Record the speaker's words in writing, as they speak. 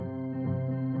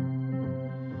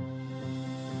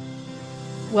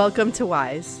Welcome to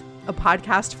Wise, a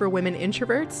podcast for women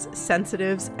introverts,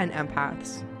 sensitives, and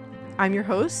empaths. I'm your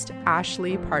host,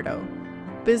 Ashley Pardo,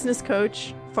 business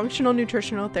coach, functional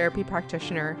nutritional therapy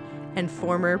practitioner, and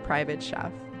former private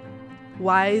chef.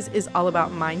 Wise is all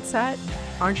about mindset,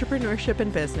 entrepreneurship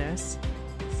and business,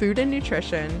 food and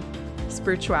nutrition,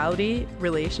 spirituality,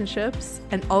 relationships,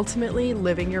 and ultimately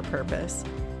living your purpose,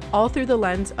 all through the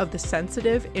lens of the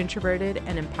sensitive, introverted,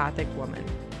 and empathic woman.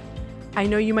 I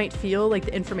know you might feel like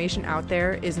the information out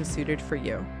there isn't suited for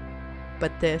you,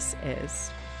 but this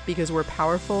is, because we're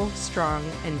powerful, strong,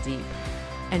 and deep,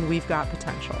 and we've got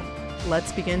potential.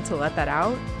 Let's begin to let that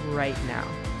out right now.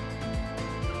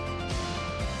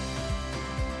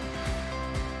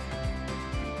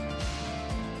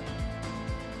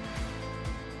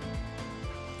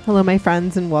 Hello, my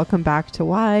friends, and welcome back to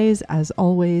Wise. As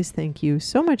always, thank you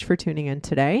so much for tuning in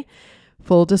today.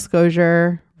 Full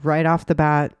disclosure, right off the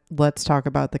bat, let's talk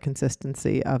about the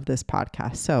consistency of this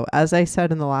podcast. So as I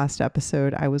said in the last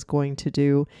episode, I was going to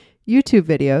do YouTube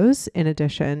videos in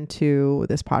addition to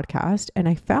this podcast, and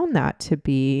I found that to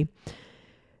be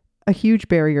a huge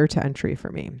barrier to entry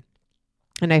for me.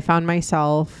 And I found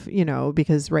myself,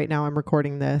 because right now I'm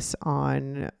recording this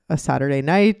on a Saturday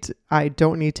night, I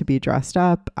don't need to be dressed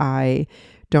up. I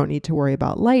don't need to worry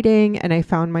about lighting. And I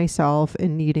found myself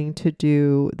in needing to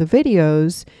do the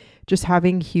videos just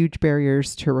having huge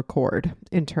barriers to record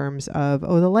in terms of,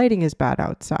 the lighting is bad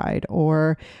outside,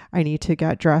 or I need to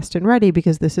get dressed and ready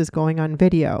because this is going on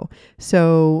video.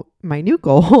 So my new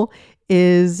goal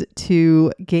is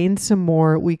to gain some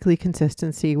more weekly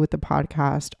consistency with the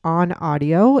podcast on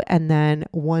audio. And then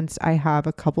once I have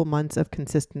a couple months of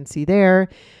consistency there,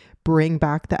 bring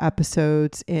back the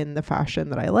episodes in the fashion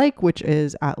that I like, which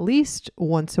is at least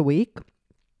once a week.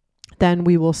 Then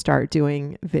we will start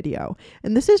doing video.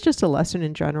 And this is just a lesson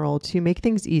in general to make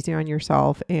things easy on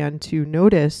yourself and to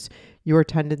notice your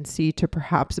tendency to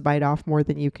perhaps bite off more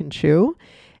than you can chew,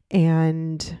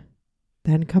 and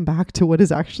then come back to what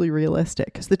is actually realistic.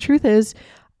 Because the truth is,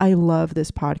 I love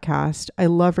this podcast. I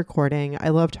love recording. I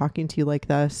love talking to you like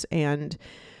this. And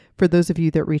for those of you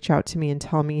that reach out to me and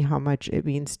tell me how much it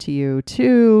means to you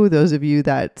too, those of you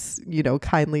that,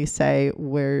 kindly say,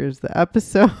 where's the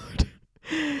episode?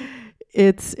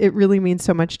 It really means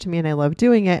so much to me, and I love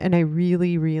doing it. And I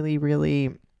really, really,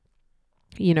 really,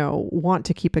 want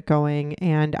to keep it going.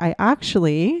 And I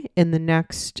actually, in the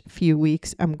next few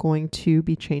weeks, I'm going to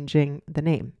be changing the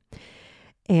name.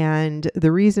 And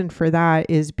the reason for that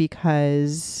is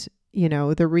because,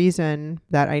 the reason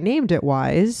that I named it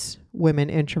Wise, Women,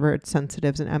 Introverts,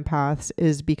 Sensitives, and Empaths,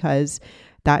 is because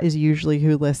that is usually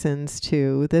who listens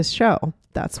to this show.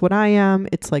 That's what I am.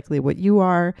 It's likely what you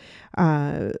are.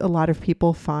 A lot of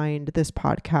people find this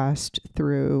podcast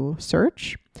through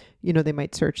search. They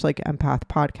might search like empath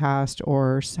podcast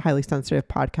or highly sensitive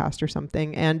podcast or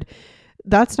something. And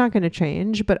that's not going to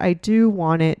change, but I do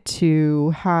want it to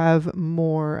have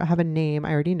a name.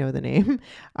 I already know the name.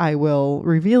 I will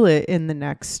reveal it in the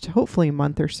next, hopefully,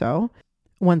 month or so,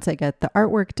 once I get the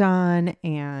artwork done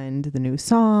and the new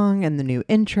song and the new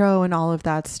intro and all of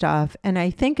that stuff. And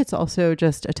I think it's also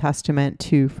just a testament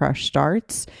to fresh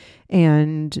starts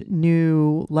and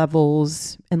new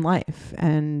levels in life,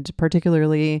 and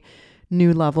particularly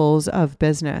new levels of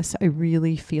business. I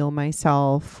really feel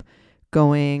myself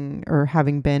going, or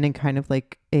having been in kind of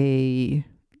like a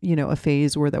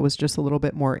phase where that was just a little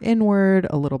bit more inward,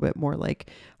 a little bit more like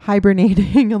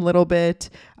hibernating a little bit,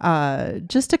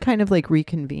 just to kind of like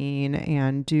reconvene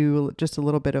and do just a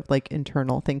little bit of like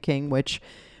internal thinking, which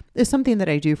is something that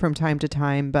I do from time to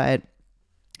time. But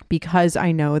because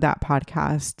I know that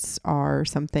podcasts are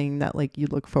something that like you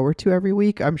look forward to every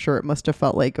week, I'm sure it must have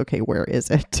felt like, okay, where is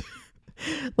it?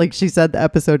 Like she said, the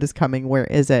episode is coming. Where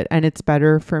is it? And it's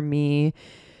better for me,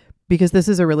 because this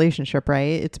is a relationship,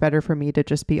 right? It's better for me to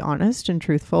just be honest and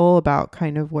truthful about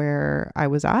kind of where I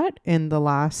was at in the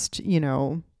last,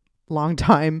 long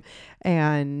time,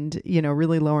 and,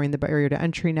 really lowering the barrier to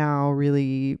entry now,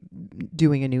 really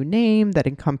doing a new name that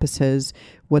encompasses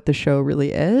what the show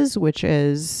really is, which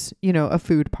is, a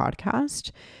food podcast.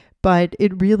 But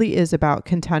it really is about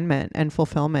contentment and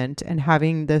fulfillment and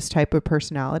having this type of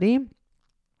personality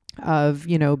of,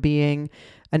 being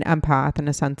an empath and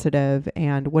a sensitive.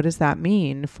 And what does that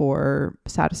mean for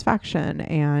satisfaction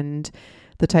and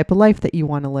the type of life that you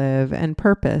want to live and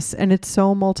purpose? And it's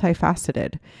so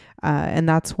multifaceted. And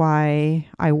that's why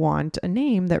I want a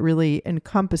name that really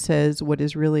encompasses what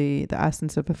is really the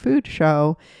essence of a food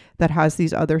show that has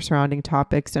these other surrounding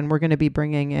topics. And we're going to be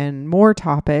bringing in more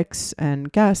topics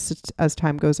and guests as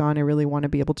time goes on. I really want to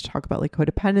be able to talk about like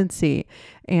codependency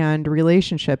and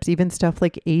relationships, even stuff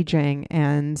like aging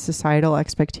and societal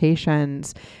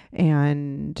expectations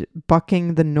and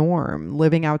bucking the norm,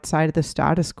 living outside of the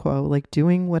status quo, like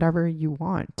doing whatever you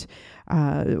want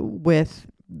with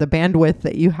the bandwidth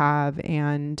that you have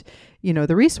and, you know,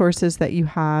 the resources that you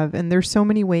have. And there's so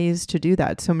many ways to do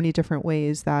that, so many different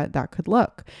ways that that could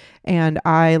look. And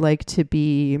I like to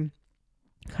be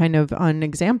kind of an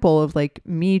example of like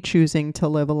me choosing to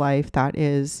live a life that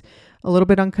is a little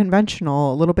bit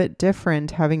unconventional, a little bit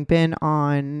different, having been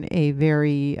on a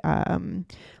very,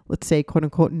 let's say, quote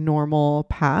unquote, normal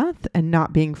path and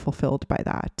not being fulfilled by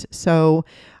that. So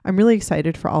I'm really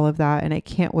excited for all of that and I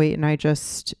can't wait. And I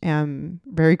just am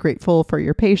very grateful for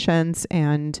your patience.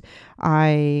 And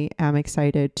I am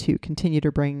excited to continue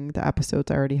to bring the episodes.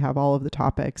 I already have all of the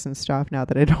topics and stuff now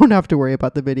that I don't have to worry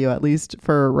about the video, at least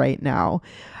for right now.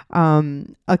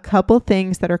 A couple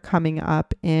things that are coming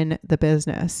up in the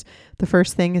business. The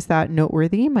first thing is that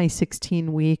Noteworthy, my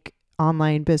 16-week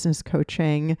online business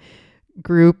coaching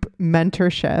group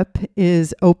mentorship,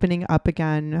 is opening up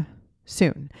again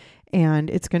soon. And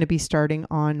it's going to be starting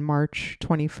on March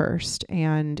 21st.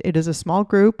 And it is a small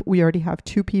group. We already have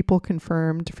 2 people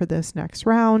confirmed for this next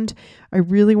round. I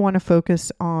really want to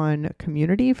focus on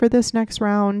community for this next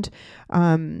round.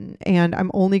 And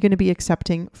I'm only going to be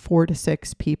accepting 4 to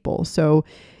 6 people. So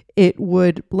it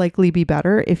would likely be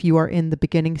better if you are in the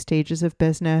beginning stages of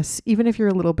business. Even if you're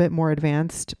a little bit more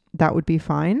advanced, that would be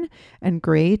fine and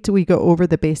great. We go over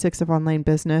the basics of online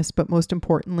business, but most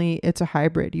importantly, it's a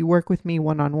hybrid. You work with me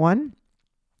one-on-one,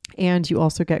 and you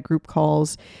also get group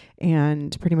calls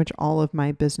and pretty much all of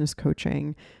my business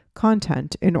coaching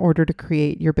content in order to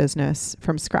create your business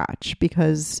from scratch.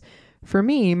 Because for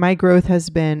me, my growth has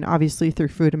been obviously through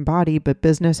food and body, but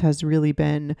business has really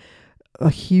been a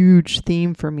huge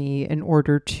theme for me in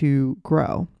order to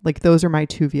grow. Like those are my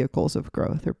 2 vehicles of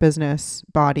growth, or business,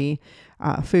 body,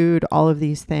 food, all of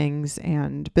these things.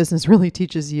 And business really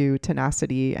teaches you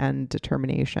tenacity and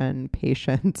determination,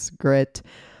 patience, grit,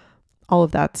 all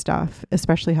of that stuff,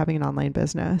 especially having an online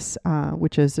business,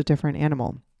 which is a different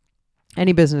animal.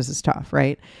 Any business is tough,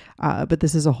 right? But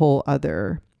this is a whole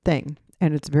other thing,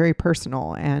 and it's very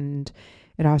personal, and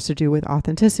it has to do with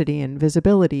authenticity and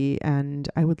visibility, and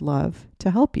I would love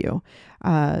to help you.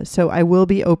 So I will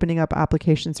be opening up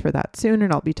applications for that soon,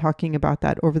 and I'll be talking about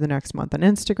that over the next month on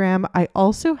Instagram. I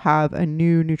also have a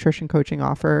new nutrition coaching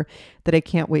offer that I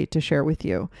can't wait to share with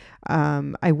you.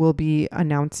 I will be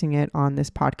announcing it on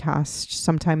this podcast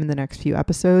sometime in the next few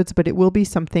episodes, but it will be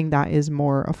something that is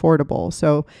more affordable.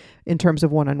 So in terms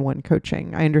of one-on-one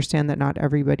coaching, I understand that not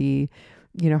everybody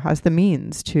has the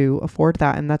means to afford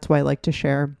that. And that's why I like to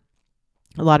share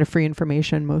a lot of free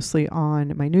information, mostly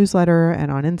on my newsletter and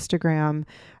on Instagram.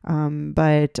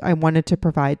 But I wanted to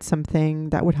provide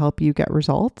something that would help you get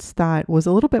results that was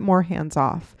a little bit more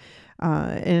hands-off.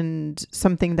 And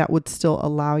something that would still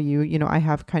allow you, I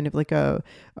have kind of like a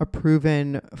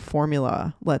proven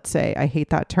formula, let's say. I hate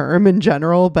that term in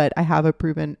general, but I have a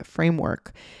proven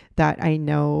framework that I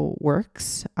know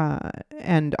works.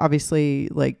 And obviously,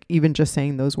 like even just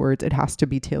saying those words, it has to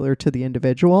be tailored to the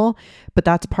individual. But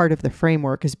that's part of the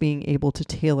framework, is being able to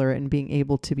tailor and being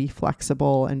able to be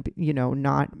flexible and,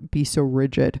 not be so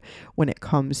rigid when it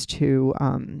comes to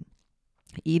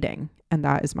eating. And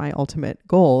that is my ultimate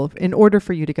goal in order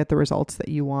for you to get the results that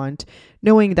you want,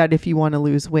 knowing that if you want to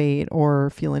lose weight or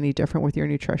feel any different with your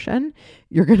nutrition,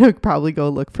 you're going to probably go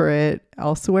look for it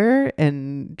elsewhere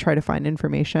and try to find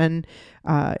information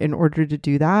in order to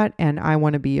do that. And I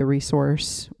want to be a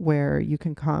resource where you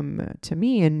can come to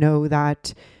me and know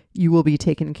that you will be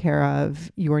taken care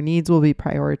of, your needs will be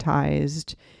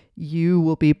prioritized, you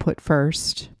will be put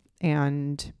first,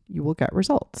 and you will get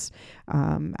results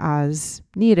as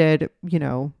needed,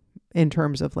 in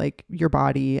terms of like your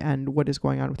body and what is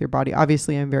going on with your body.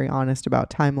 Obviously, I'm very honest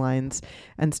about timelines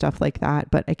and stuff like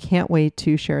that, but I can't wait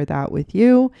to share that with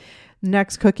you.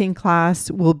 Next cooking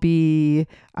class will be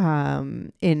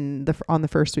on the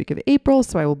first week of April,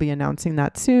 so I will be announcing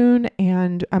that soon.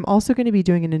 And I'm also going to be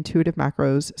doing an Intuitive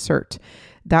Macros cert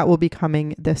that will be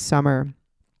coming this summer,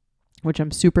 which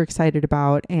I'm super excited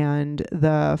about. And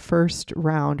the first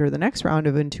round, or the next round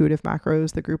of Intuitive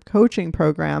Macros, the group coaching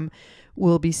program,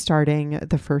 will be starting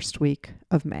the first week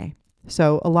of May.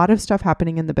 So a lot of stuff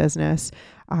happening in the business.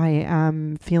 I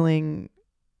am feeling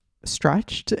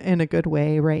stretched in a good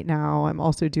way right now. I'm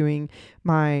also doing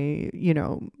my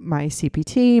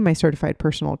CPT, my certified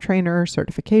personal trainer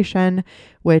certification,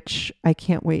 which I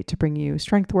can't wait to bring you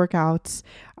strength workouts.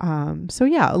 So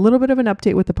yeah, a little bit of an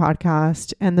update with the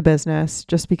podcast and the business,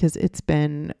 just because it's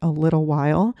been a little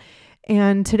while.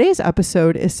 And today's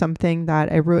episode is something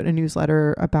that I wrote a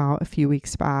newsletter about a few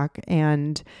weeks back,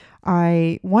 and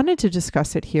I wanted to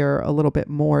discuss it here a little bit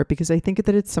more because I think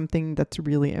that it's something that's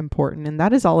really important, and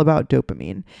that is all about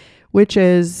dopamine, which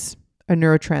is a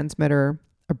neurotransmitter,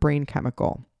 a brain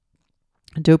chemical.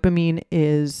 Dopamine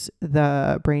is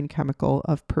the brain chemical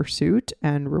of pursuit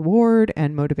and reward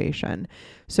and motivation.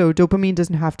 So dopamine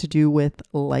doesn't have to do with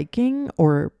liking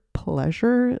or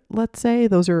pleasure, let's say.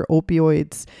 Those are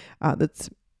opioids. That's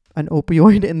an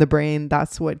opioid in the brain.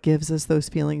 That's what gives us those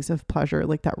feelings of pleasure,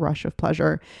 like that rush of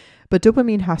pleasure. But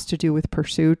dopamine has to do with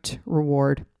pursuit,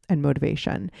 reward, and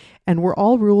motivation. And we're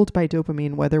all ruled by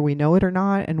dopamine, whether we know it or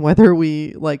not, and whether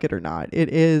we like it or not. It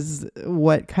is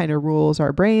what kind of rules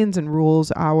our brains and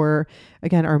rules our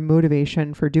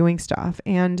motivation for doing stuff.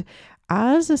 And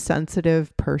as a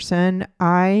sensitive person,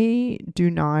 I do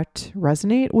not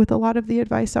resonate with a lot of the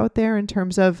advice out there in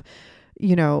terms of,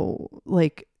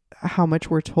 like how much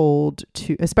we're told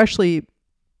to, especially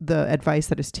the advice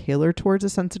that is tailored towards a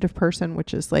sensitive person,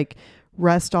 which is like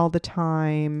rest all the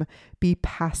time, be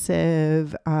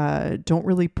passive, don't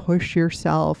really push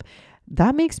yourself.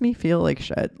 That makes me feel like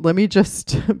shit. Let me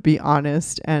just be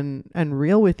honest and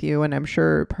real with you. And I'm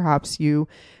sure perhaps you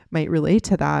might relate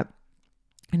to that.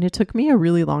 And it took me a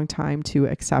really long time to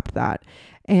accept that.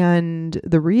 And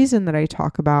the reason that I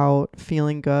talk about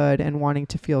feeling good and wanting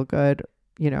to feel good,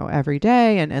 every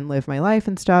day and live my life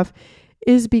and stuff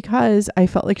is because I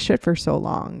felt like shit for so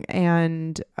long.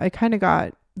 And I kind of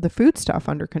got the food stuff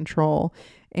under control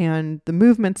and the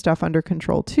movement stuff under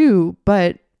control too.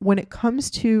 But when it comes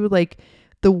to like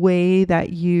the way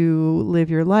that you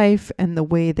live your life and the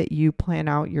way that you plan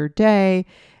out your day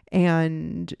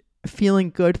and feeling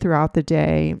good throughout the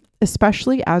day,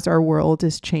 especially as our world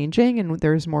is changing and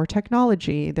there's more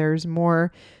technology, there's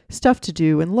more stuff to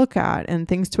do and look at and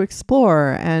things to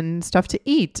explore and stuff to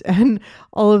eat and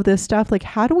all of this stuff. Like,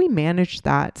 how do we manage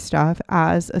that stuff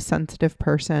as a sensitive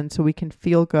person so we can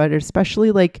feel good,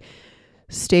 especially like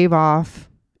stave off,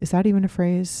 is that even a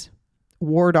phrase?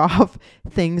 Ward off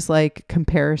things like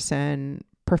comparison,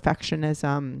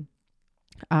 perfectionism,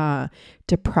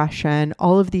 depression,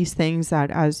 all of these things that,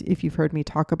 as if you've heard me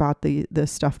talk about the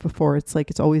stuff before, it's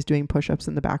like it's always doing push-ups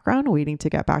in the background waiting to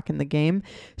get back in the game.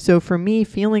 So for me,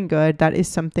 feeling good, that is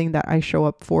something that I show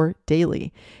up for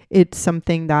daily. It's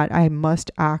something that I must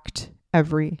act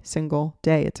every single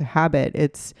day. It's a habit.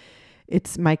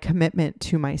 It's my commitment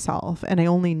to myself. And I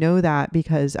only know that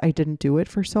because I didn't do it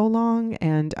for so long,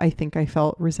 and I think I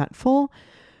felt resentful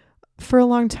for a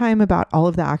long time about all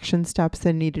of the action steps that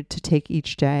I needed to take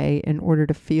each day in order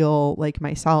to feel like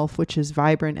myself, which is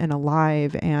vibrant and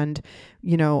alive and,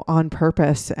 on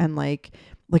purpose and like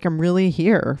I'm really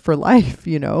here for life,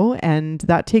 and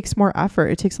that takes more effort.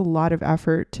 It takes a lot of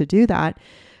effort to do that.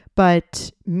 But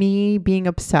me being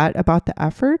upset about the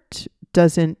effort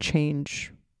doesn't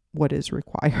change what is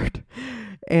required.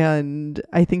 And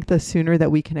I think the sooner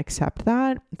that we can accept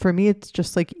that, for me, it's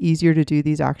just like easier to do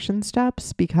these action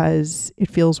steps because it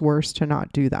feels worse to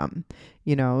not do them,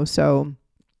 So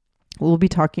we'll be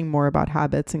talking more about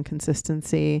habits and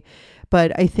consistency.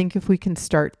 But I think if we can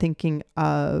start thinking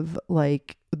of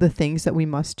like the things that we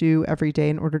must do every day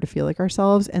in order to feel like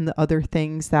ourselves and the other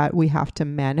things that we have to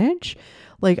manage,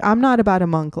 like I'm not about a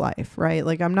monk life, right?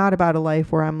 Like I'm not about a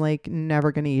life where I'm like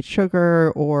never going to eat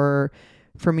sugar, or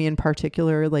for me in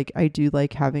particular, like I do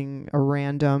like having a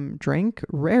random drink,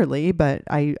 rarely, but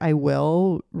I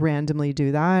will randomly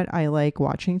do that. I like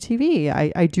watching TV.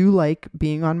 I do like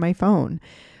being on my phone,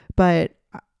 but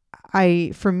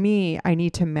for me, I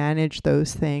need to manage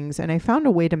those things. And I found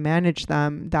a way to manage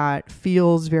them that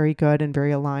feels very good and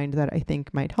very aligned that I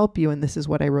think might help you. And this is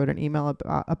what I wrote an email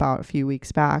about a few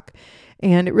weeks back.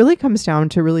 And it really comes down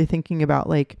to really thinking about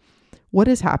like, what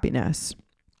is happiness?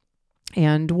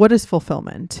 And what is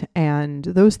fulfillment? And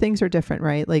those things are different,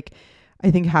 right? Like, I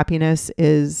think happiness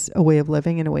is a way of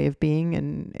living and a way of being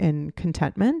and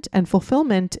contentment. And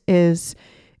fulfillment is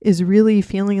really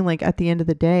feeling like at the end of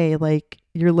the day, like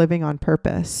you're living on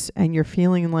purpose and you're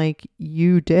feeling like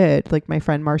you did, like my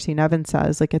friend Marcy Nevin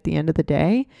says, like at the end of the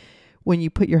day, when you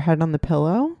put your head on the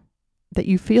pillow, that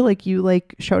you feel like you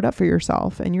like showed up for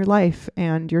yourself and your life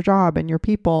and your job and your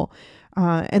people.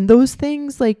 And those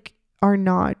things like are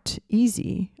not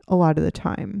easy a lot of the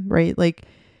time, right? Like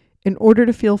in order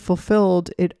to feel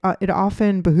fulfilled, it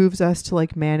often behooves us to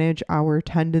like manage our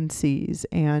tendencies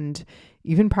and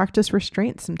even practice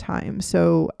restraint sometimes.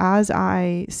 So as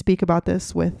I speak about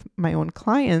this with my own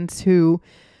clients who,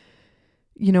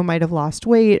 you know, might have lost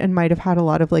weight and might have had a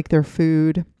lot of like their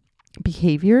food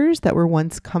behaviors that were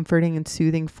once comforting and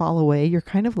soothing fall away, you're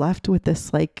kind of left with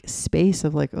this like space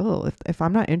of like, oh, if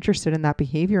I'm not interested in that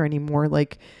behavior anymore,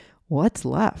 like what's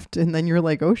left? And then you're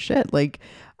like, oh shit, like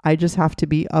I just have to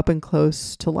be up and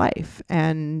close to life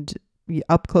and be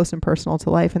up close and personal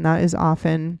to life. And that is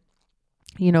often,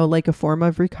 you know, like a form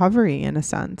of recovery in a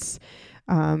sense.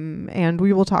 And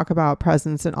we will talk about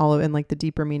presence and all of, and like the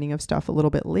deeper meaning of stuff a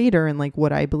little bit later and like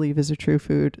what I believe is a true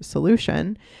food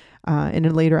solution, in a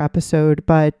later episode.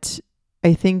 But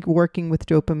I think working with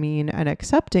dopamine and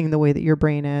accepting the way that your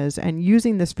brain is and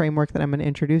using this framework that I'm going to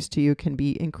introduce to you can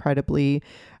be incredibly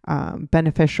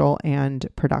beneficial and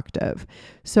productive.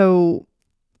 So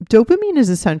dopamine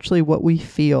is essentially what we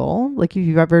feel like if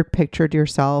you've ever pictured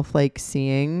yourself like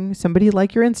seeing somebody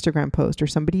like your Instagram post or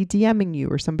somebody DMing you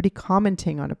or somebody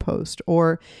commenting on a post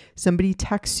or somebody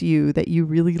texts you that you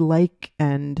really like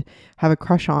and have a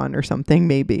crush on or something.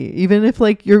 Maybe even if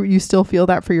like you still feel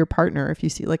that for your partner, if you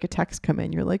see like a text come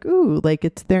in, you're like, ooh, like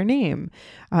it's their name,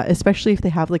 especially if they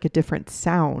have like a different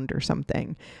sound or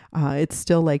something. It's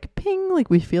still like ping, like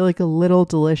we feel like a little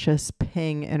delicious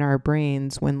ping in our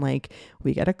brains when like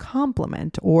we get a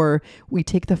compliment or we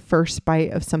take the first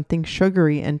bite of something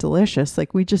sugary and delicious.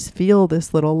 Like we just feel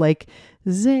this little like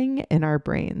zing in our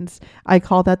brains. I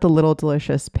call that the little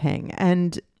delicious ping.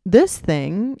 And this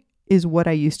thing is what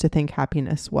I used to think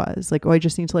happiness was. Like, oh, I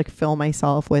just need to like fill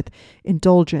myself with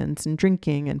indulgence and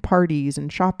drinking and parties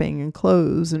and shopping and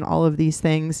clothes and all of these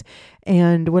things.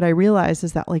 And what I realized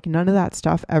is that like none of that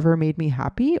stuff ever made me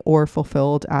happy or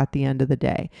fulfilled at the end of the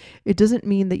day. It doesn't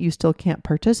mean that you still can't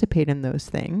participate in those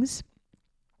things.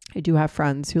 I do have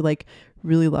friends who like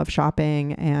really love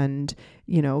shopping and,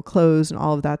 you know, clothes and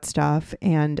all of that stuff.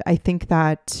 And I think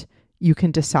that you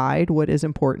can decide what is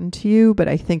important to you. But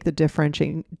I think the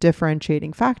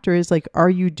differentiating factor is like, are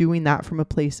you doing that from a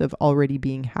place of already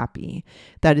being happy?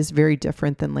 That is very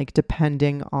different than like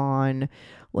depending on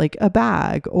like a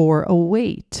bag or a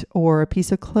weight or a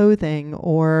piece of clothing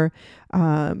or,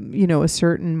 you know, a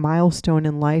certain milestone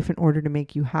in life in order to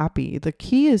make you happy. The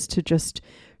key is to just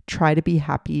try to be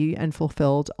happy and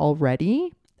fulfilled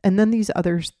already. And then these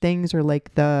other things are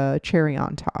like the cherry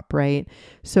on top, right?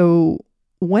 So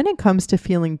when it comes to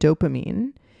feeling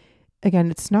dopamine, again,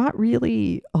 it's not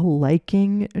really a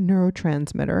liking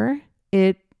neurotransmitter.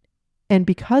 And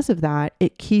because of that,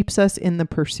 it keeps us in the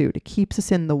pursuit. It keeps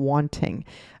us in the wanting.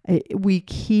 We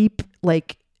keep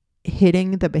like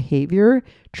hitting the behavior,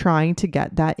 trying to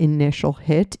get that initial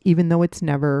hit, even though it's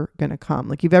never going to come.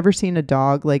 Like you've ever seen a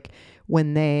dog, like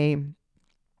when they,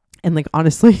 and like,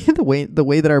 honestly, the way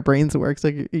that our brains works,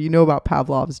 like, you know, about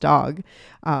Pavlov's dog,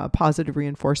 positive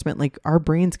reinforcement, like our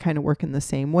brains kind of work in the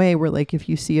same way where like, if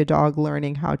you see a dog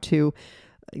learning how to,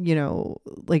 you know,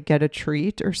 like get a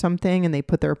treat or something and they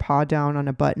put their paw down on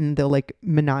a button, they'll like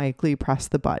maniacally press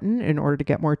the button in order to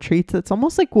get more treats. That's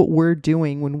almost like what we're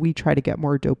doing when we try to get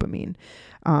more dopamine.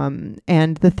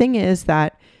 And the thing is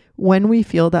that when we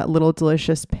feel that little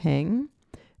delicious ping,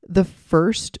 the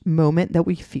first moment that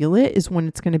we feel it is when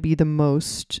it's going to be the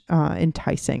most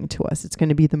enticing to us. It's going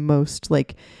to be the most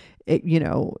like, you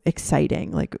know,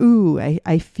 exciting. Like, ooh,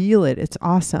 I feel it. It's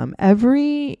awesome.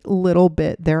 Every little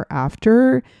bit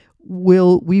thereafter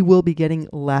we will be getting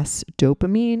less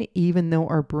dopamine, even though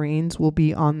our brains will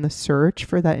be on the search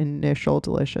for that initial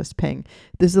delicious ping.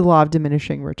 This is the law of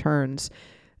diminishing returns.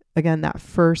 Again, that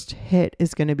first hit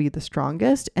is going to be the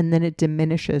strongest and then it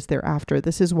diminishes thereafter.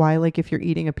 This is why, like, if you're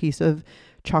eating a piece of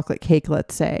chocolate cake,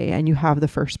 let's say, and you have the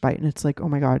first bite and it's like, oh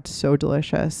my God, so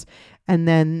delicious. And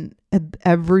then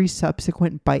every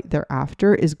subsequent bite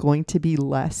thereafter is going to be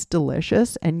less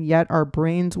delicious. And yet our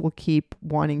brains will keep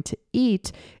wanting to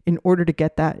eat in order to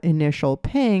get that initial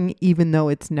ping, even though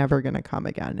it's never going to come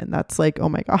again. And that's like, oh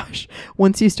my gosh,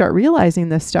 once you start realizing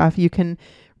this stuff, you can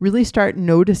really start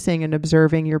noticing and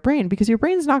observing your brain, because your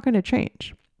brain's not going to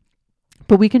change,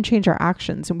 but we can change our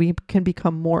actions and we can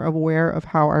become more aware of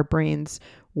how our brains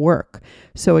work.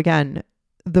 So again,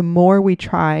 the more we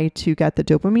try to get the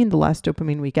dopamine, the less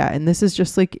dopamine we get. And this is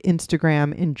just like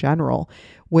Instagram in general,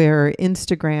 where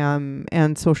Instagram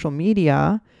and social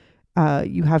media,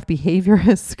 you have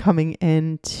behaviorists coming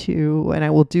into, and I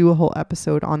will do a whole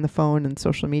episode on the phone and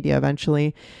social media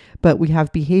eventually, but we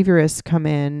have behaviorists come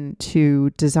in to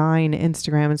design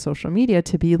Instagram and social media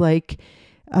to be like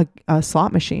a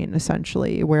slot machine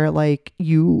essentially, where like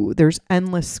there's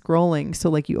endless scrolling. So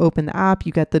like you open the app,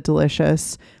 you get the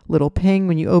delicious little ping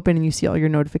when you open and you see all your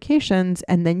notifications,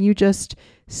 and then you just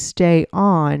stay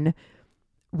on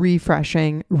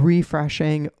refreshing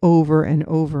over and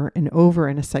over and over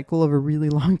in a cycle of a really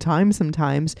long time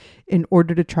sometimes, in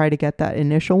order to try to get that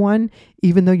initial one,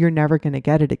 even though you're never going to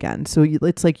get it again. So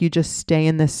it's like you just stay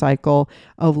in this cycle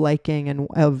of of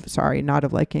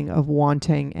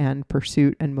wanting and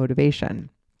pursuit and motivation.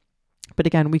 But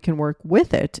again, we can work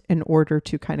with it in order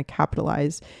to kind of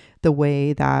capitalize the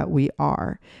way that we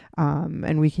are.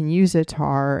 And we can use it to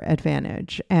our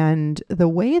advantage. And the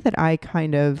way that I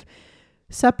kind of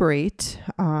separate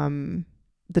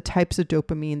the types of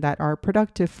dopamine that are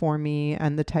productive for me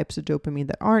and the types of dopamine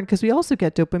that aren't, because we also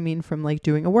get dopamine from like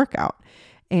doing a workout,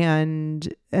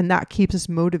 and that keeps us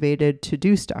motivated to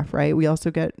do stuff, right? We also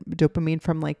get dopamine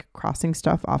from like crossing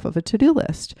stuff off of a to-do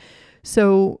list.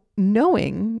 So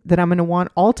knowing that I'm going to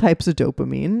want all types of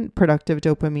dopamine, productive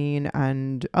dopamine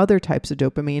and other types of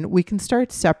dopamine, we can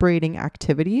start separating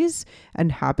activities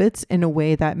and habits in a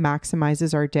way that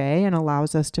maximizes our day and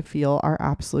allows us to feel our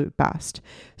absolute best.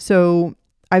 So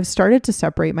I've started to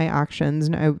separate my actions.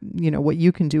 And what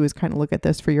you can do is kind of look at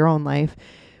this for your own life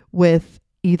with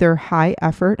either high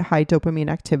effort, high dopamine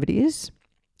activities,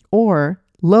 or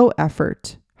low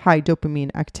effort, high dopamine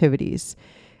activities.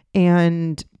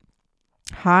 And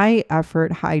high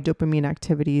effort, high dopamine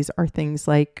activities are things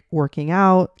like working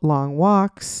out, long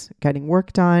walks, getting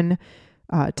work done,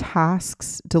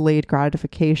 tasks, delayed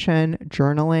gratification,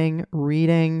 journaling,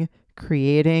 reading,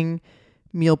 creating,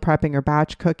 meal prepping or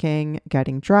batch cooking,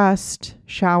 getting dressed,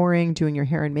 showering, doing your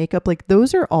hair and makeup. Like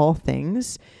those are all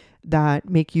things that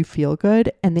make you feel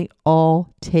good, and they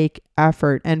all take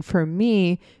effort. And for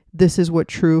me, this is what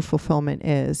true fulfillment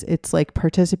is. It's like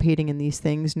participating in these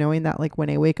things, knowing that like when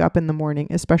I wake up in the morning,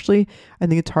 especially, I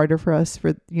think it's harder for us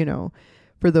for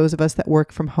those of us that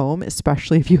work from home,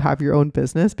 especially if you have your own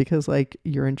business, because like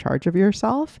you're in charge of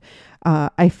yourself.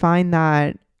 I find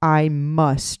that I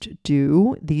must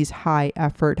do these high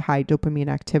effort, high dopamine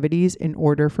activities in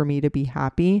order for me to be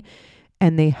happy,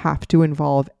 and they have to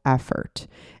involve effort.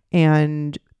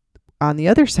 And on the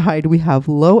other side, we have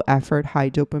low effort, high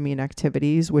dopamine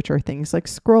activities, which are things like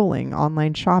scrolling,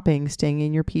 online shopping, staying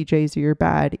in your PJs or your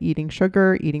bed, eating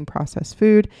sugar, eating processed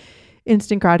food,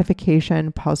 instant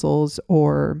gratification, puzzles,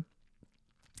 or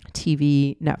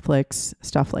TV, Netflix,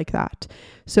 stuff like that.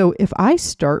 So if I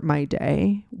start my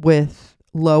day with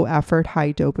low effort,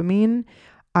 high dopamine,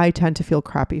 I tend to feel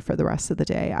crappy for the rest of the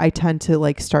day. I tend to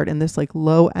like start in this like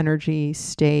low energy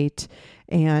state,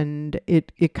 and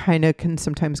it kind of can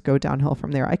sometimes go downhill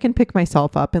from there. I can pick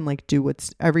myself up and like do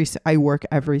I work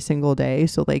every single day.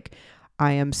 So like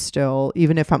I am still,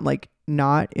 even if I'm like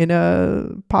not in a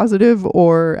positive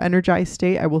or energized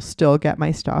state, I will still get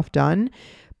my stuff done.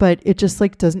 But it just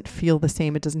like doesn't feel the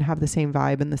same. It doesn't have the same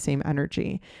vibe and the same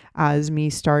energy as me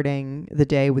starting the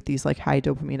day with these like high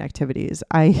dopamine activities,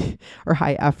 or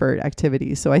high effort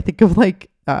activities. So I think of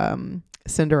like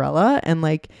Cinderella and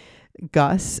like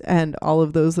Gus and all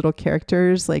of those little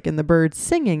characters like in the birds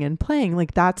singing and playing.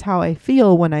 Like that's how I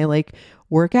feel when I like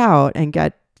work out and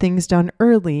get things done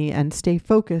early and stay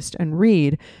focused and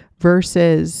read,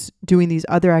 versus doing these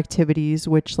other activities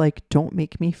which like don't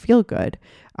make me feel good.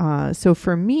 So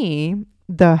for me,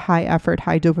 the high effort,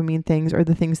 high dopamine things are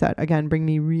the things that, again, bring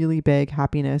me really big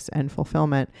happiness and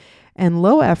fulfillment. And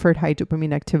low effort, high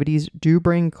dopamine activities do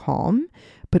bring calm,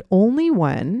 but only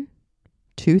when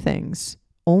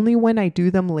I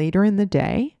do them later in the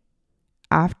day,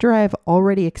 after I've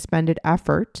already expended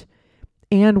effort,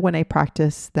 and when I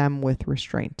practice them with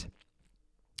restraint.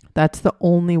 That's the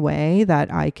only way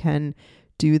that I can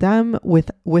do them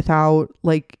without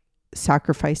like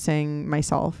sacrificing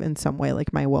myself in some way,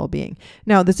 like my well-being.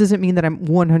 Now, this doesn't mean that I'm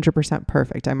 100%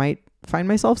 perfect. I might find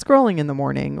myself scrolling in the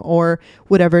morning or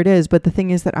whatever it is. But the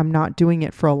thing is that I'm not doing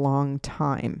it for a long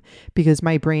time because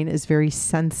my brain is very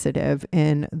sensitive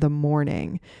in the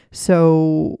morning.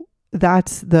 So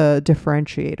that's the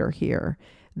differentiator here,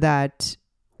 that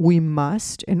we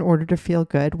must, in order to feel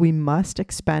good, we must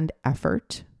expend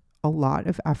effort, a lot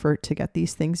of effort to get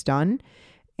these things done.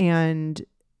 And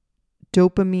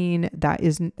dopamine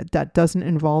that doesn't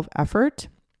involve effort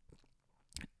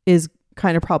is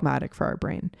kind of problematic for our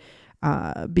brain,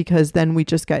 because then we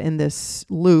just get in this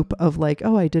loop of like,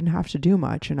 oh, I didn't have to do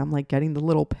much, and I'm like getting the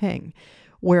little ping.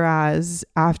 Whereas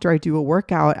after I do a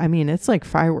workout, I mean, it's like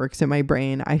fireworks in my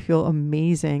brain. I feel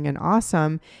amazing and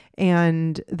awesome.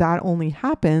 And that only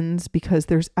happens because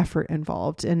there's effort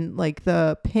involved. And like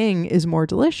the ping is more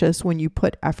delicious when you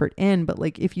put effort in. But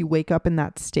like if you wake up in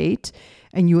that state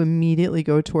and you immediately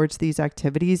go towards these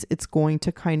activities, it's going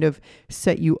to kind of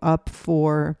set you up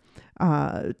for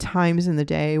times in the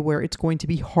day where it's going to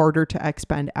be harder to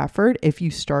expend effort if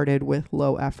you started with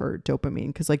low effort dopamine,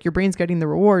 because like your brain's getting the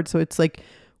reward. So it's like,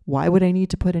 why would I need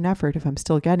to put in effort if I'm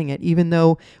still getting it? Even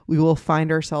though we will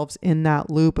find ourselves in that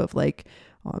loop of like,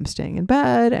 oh, I'm staying in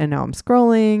bed and now I'm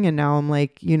scrolling and now I'm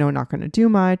like, not going to do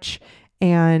much.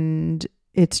 And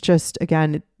it's just,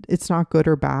 again, it's not good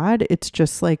or bad. It's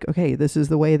just like, okay, this is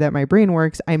the way that my brain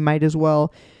works. I might as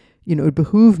well, it would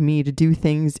behoove me to do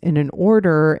things in an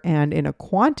order and in a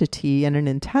quantity and an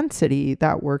intensity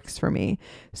that works for me.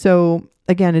 So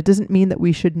again, it doesn't mean that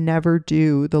we should never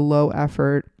do the low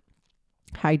effort,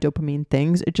 high dopamine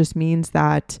things. It just means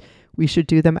that we should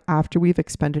do them after we've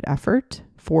expended effort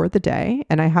for the day.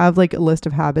 And I have like a list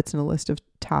of habits and a list of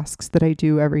tasks that I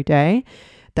do every day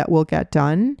that will get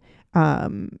done.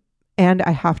 And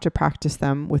I have to practice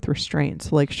them with restraint.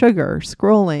 So like sugar,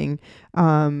 scrolling,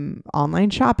 online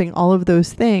shopping, all of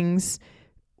those things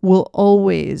will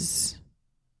always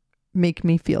make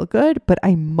me feel good, but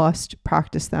I must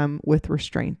practice them with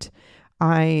restraint.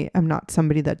 I am not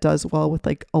somebody that does well with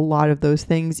like a lot of those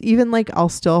things. Even like I'll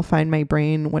still find my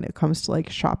brain when it comes to like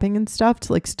shopping and stuff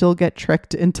to like still get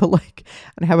tricked into like,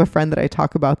 and I have a friend that I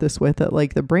talk about this with, that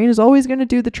like the brain is always going to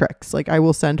do the tricks. Like I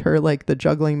will send her like the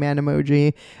juggling man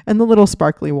emoji and the little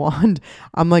sparkly wand.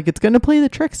 I'm like, it's going to play the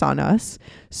tricks on us.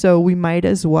 So we might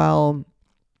as well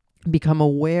become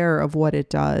aware of what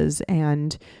it does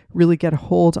and really get a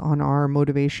hold on our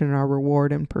motivation and our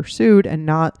reward and pursuit,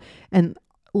 and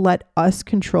let us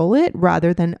control it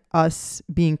rather than us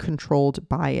being controlled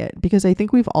by it. Because I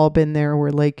think we've all been there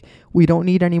where like we don't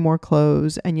need any more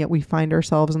clothes, and yet we find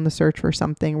ourselves in the search for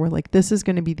something. We're like, this is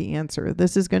going to be the answer.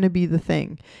 This is going to be the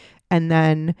thing. And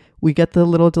then we get the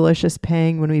little delicious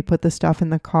ping when we put the stuff in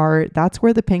the cart. That's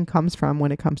where the ping comes from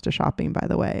when it comes to shopping, by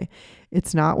the way.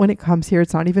 It's not when it comes here.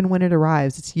 It's not even when it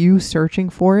arrives. It's you searching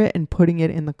for it and putting it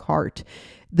in the cart.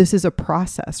 This is a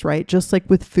process, right? Just like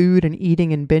with food and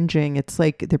eating and binging, it's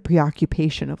like the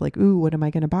preoccupation of like, ooh, what am I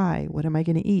going to buy? What am I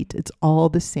going to eat? It's all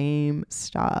the same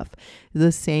stuff,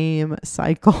 the same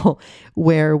cycle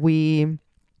where we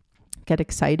get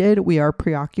excited, we are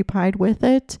preoccupied with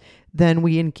it, then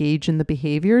we engage in the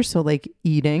behavior. So like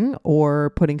eating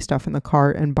or putting stuff in the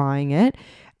cart and buying it.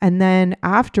 And then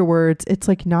afterwards, it's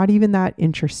like not even that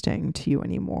interesting to you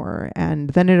anymore.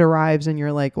 And then it arrives and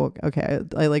you're like, well, okay,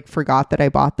 I like forgot that I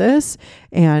bought this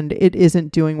and it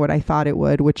isn't doing what I thought it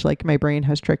would, which like my brain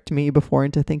has tricked me before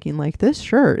into thinking like this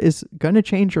shirt is going to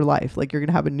change your life. Like you're going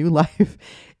to have a new life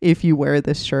if you wear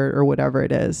this shirt or whatever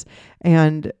it is.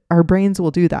 And our brains will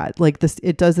do that. Like this,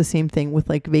 it does the same thing with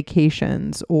like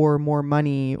vacations or more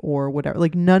money or whatever.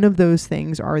 Like none of those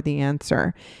things are the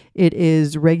answer. It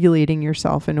is regulating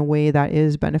yourself in a way that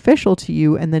is beneficial to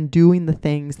you and then doing the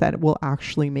things that will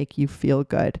actually make you feel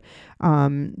good.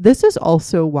 This is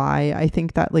also why I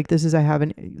think that like this is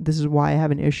why I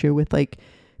have an issue with like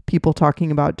people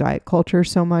talking about diet culture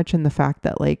so much, and the fact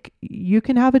that like you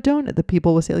can have a donut, that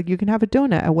people will say like you can have a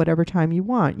donut at whatever time you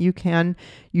want,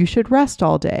 you should rest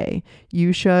all day,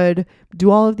 you should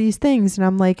do all of these things. And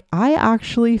I'm like, I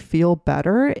actually feel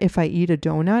better if I eat a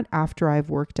donut after I've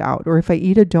worked out, or if I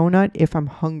eat a donut if I'm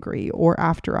hungry, or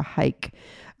after a hike.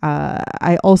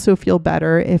 I also feel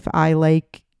better if I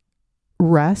like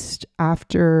rest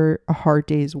after a hard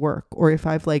day's work, or if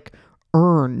I've like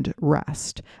earned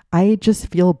rest. I just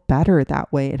feel better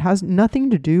that way. It has nothing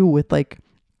to do with like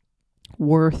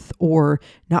worth or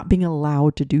not being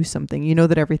allowed to do something. You know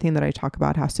that everything that I talk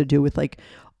about has to do with like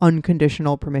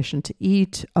unconditional permission to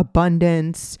eat,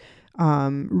 abundance,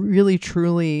 really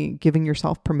truly giving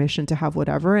yourself permission to have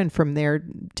whatever, and from there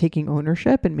taking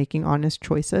ownership and making honest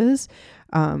choices.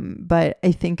 But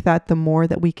I think that the more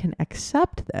that we can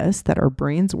accept this, that our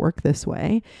brains work this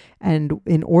way, and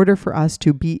in order for us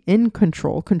to be in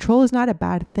control is not a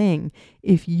bad thing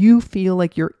if you feel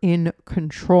like you're in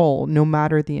control no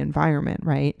matter the environment,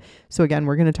 right? So again,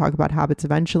 we're going to talk about habits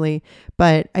eventually,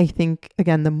 but I think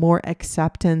again, the more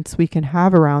acceptance we can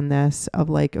have around this of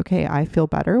like, okay, I feel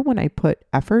better when I put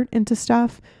effort into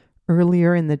stuff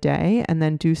earlier in the day and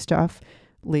then do stuff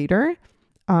later.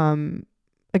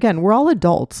 Again, we're all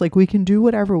adults. Like we can do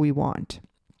whatever we want.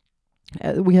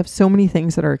 We have so many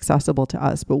things that are accessible to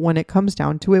us, but when it comes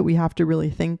down to it, we have to really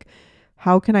think,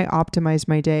 how can I optimize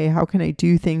my day? How can I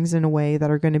do things in a way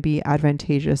that are going to be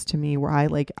advantageous to me, where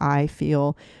I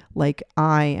feel like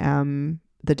I am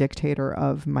the dictator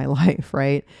of my life,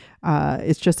 right?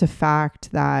 It's just a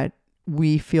fact that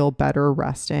we feel better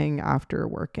resting after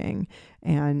working,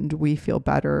 and we feel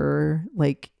better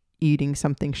like eating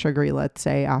something sugary, let's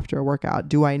say, after a workout.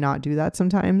 Do I not do that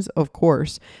sometimes? Of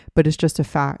course, but it's just a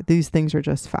fact. These things are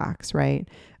just facts, right?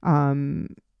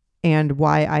 And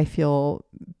why I feel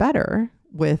better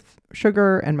with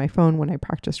sugar and my phone when I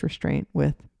practice restraint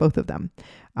with both of them.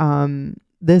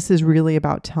 This is really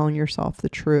about telling yourself the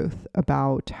truth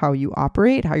about how you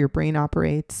operate, how your brain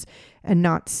operates, and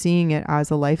not seeing it as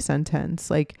a life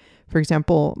sentence. Like, for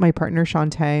example, my partner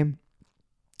Shantae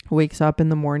wakes up in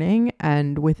the morning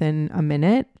and within a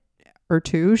minute or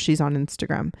two, she's on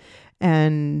Instagram,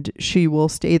 and she will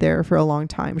stay there for a long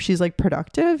time. She's like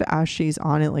productive as she's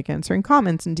on it, like answering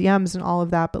comments and DMs and all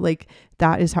of that. But like,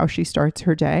 that is how she starts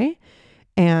her day.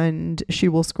 And she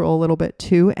will scroll a little bit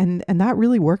too. And that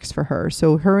really works for her.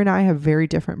 So her and I have very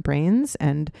different brains,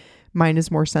 and mine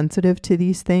is more sensitive to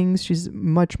these things. She's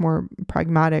much more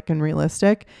pragmatic and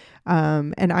realistic.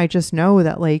 And I just know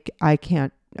that like, I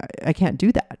can't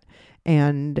do that.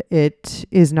 And it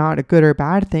is not a good or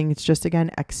bad thing. It's just, again,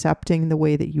 accepting the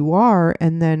way that you are.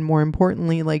 And then more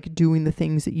importantly, like doing the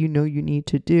things that you know you need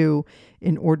to do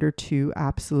in order to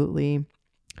absolutely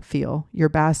feel your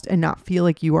best and not feel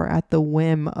like you are at the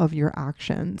whim of your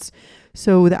actions.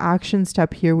 So the action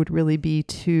step here would really be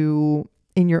to,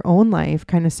 in your own life,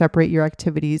 kind of separate your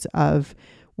activities of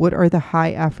what are the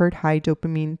high effort, high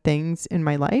dopamine things in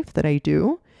my life that I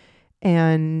do.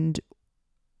 And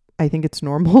I think it's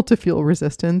normal to feel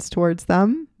resistance towards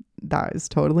them. That is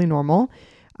totally normal.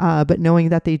 But knowing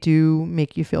that they do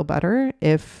make you feel better,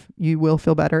 if you will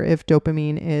feel better if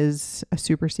dopamine is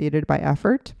superseded by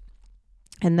effort.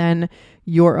 And then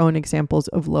your own examples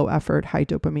of low effort, high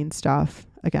dopamine stuff,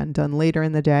 again, done later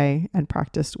in the day and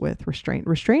practiced with restraint.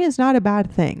 Restraint is not a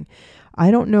bad thing. I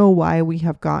don't know why we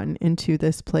have gotten into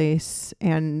this place.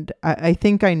 And I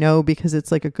think I know, because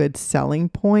it's like a good selling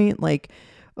point. Like,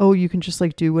 oh, you can just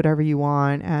like do whatever you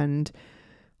want and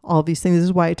all these things. This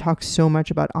is why I talk so much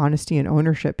about honesty and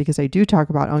ownership, because I do talk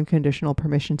about unconditional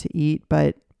permission to eat,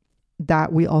 but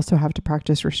that we also have to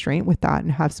practice restraint with that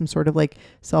and have some sort of like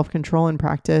self-control and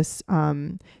practice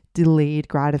delayed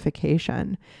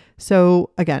gratification.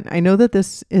 So again, I know that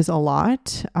this is a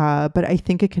lot, but I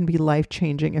think it can be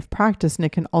life-changing if practiced, and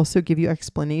it can also give you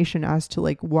explanation as to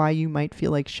like why you might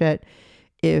feel like shit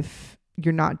if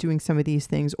you're not doing some of these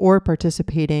things or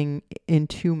participating in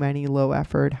too many low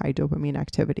effort, high dopamine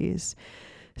activities.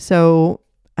 So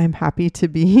I'm happy to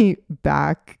be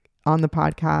back on the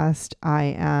podcast.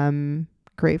 I am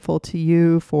grateful to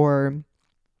you for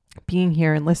being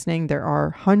here and listening. There are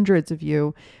hundreds of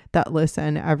you that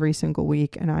listen every single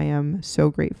week, and I am so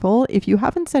grateful. If you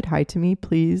haven't said hi to me,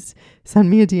 please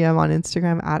send me a DM on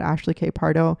Instagram at Ashley K.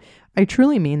 Pardo. I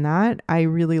truly mean that. I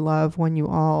really love when you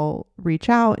all reach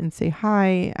out and say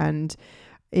hi, and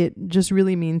it just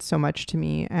really means so much to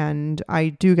me. And I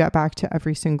do get back to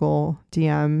every single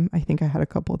DM. I think I had a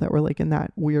couple that were like in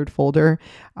that weird folder.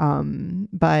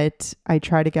 But I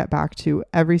try to get back to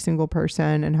every single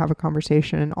person and have a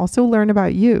conversation, and also learn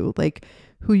about you, like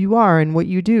who you are and what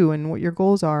you do and what your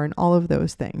goals are and all of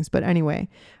those things. But anyway,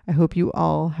 I hope you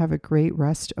all have a great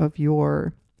rest of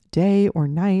your day or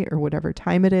night or whatever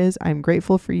time it is. I'm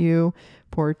grateful for you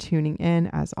for tuning in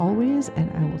as always, and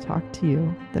I will talk to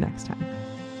you the next time.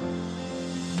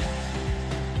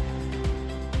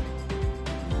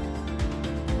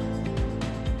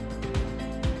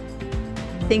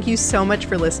 Thank you so much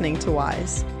for listening to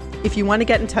Wise. If you want to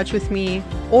get in touch with me,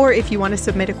 or if you want to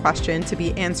submit a question to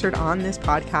be answered on this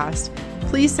podcast,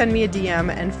 please send me a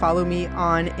DM and follow me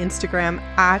on Instagram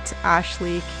at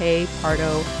Ashley K.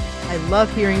 Pardo. I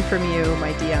love hearing from you.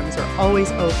 My DMs are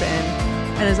always open.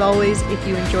 And as always, if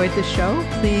you enjoyed this show,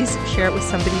 please share it with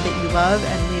somebody that you love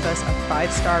and leave us a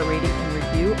 5-star rating and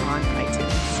review on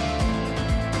iTunes.